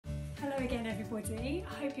Hello again everybody,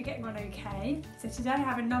 I hope you're getting on okay. So today I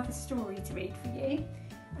have another story to read for you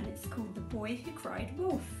and it's called The Boy Who Cried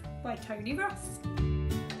Wolf by Tony Russ.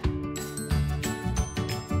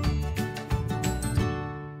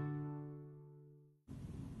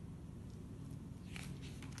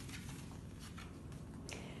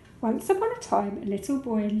 Once upon a time a little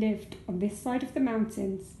boy lived on this side of the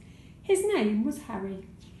mountains. His name was Harry.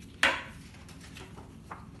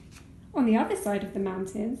 On the other side of the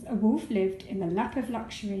mountains, a wolf lived in the lap of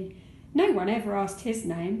luxury. No one ever asked his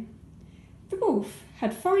name. The wolf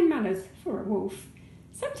had fine manners for a wolf.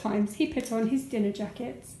 Sometimes he put on his dinner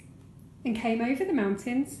jackets and came over the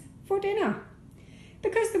mountains for dinner.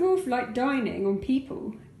 Because the wolf liked dining on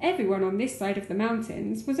people, everyone on this side of the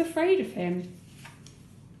mountains was afraid of him.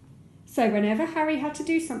 So whenever Harry had to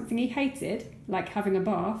do something he hated, like having a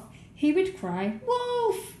bath, he would cry,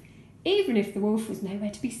 "Wolf!" even if the wolf was nowhere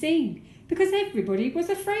to be seen, because everybody was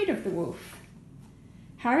afraid of the wolf.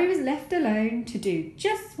 Harry was left alone to do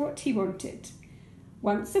just what he wanted.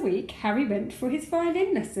 Once a week, Harry went for his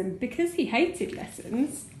violin lesson because he hated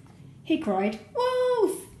lessons. He cried,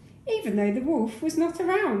 "Wolf!" even though the wolf was not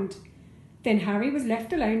around. Then Harry was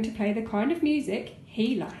left alone to play the kind of music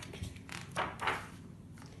he liked.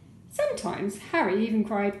 Sometimes Harry even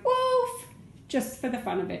cried, "Wolf!" just for the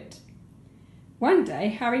fun of it. One day,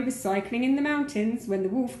 Harry was cycling in the mountains when the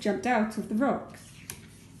wolf jumped out of the rocks.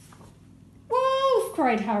 "Wolf!"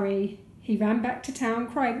 cried Harry. He ran back to town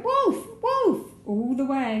crying, "Wolf! Wolf!" all the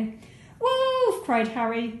way. "Wolf!" cried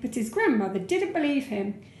Harry, but his grandmother didn't believe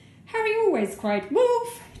him. Harry always cried,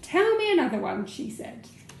 "Wolf! Tell me another one," she said.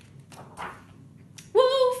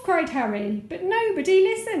 "Wolf!" cried Harry, but nobody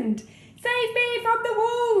listened. "Save me from the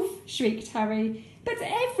wolf!" shrieked Harry, but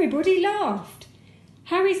everybody laughed.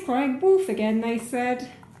 "Harry's crying wolf again," they said.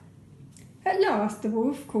 At last the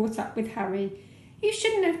wolf caught up with Harry. "You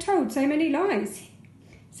shouldn't have told so many lies,"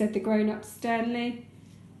 said the grown-ups sternly.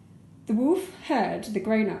 The wolf heard the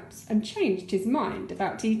grown-ups and changed his mind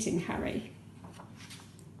about eating Harry.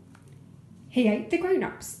 He ate the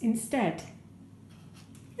grown-ups instead.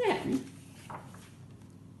 Then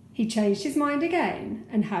he changed his mind again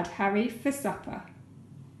and had Harry for supper.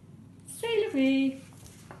 C'est la vie.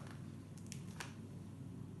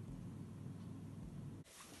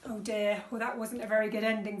 Oh dear, well that wasn't a very good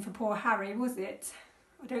ending for poor Harry, was it?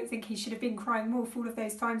 I don't think he should have been crying wolf all of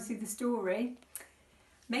those times through the story.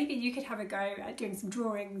 Maybe you could have a go at doing some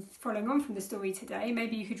drawings following on from the story today.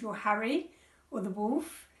 Maybe you could draw Harry or the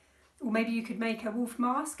wolf, or maybe you could make a wolf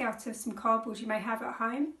mask out of some cardboard you may have at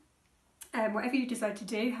home. Whatever you decide to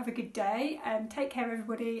do, have a good day, take care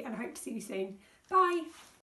everybody and I hope to see you soon. Bye!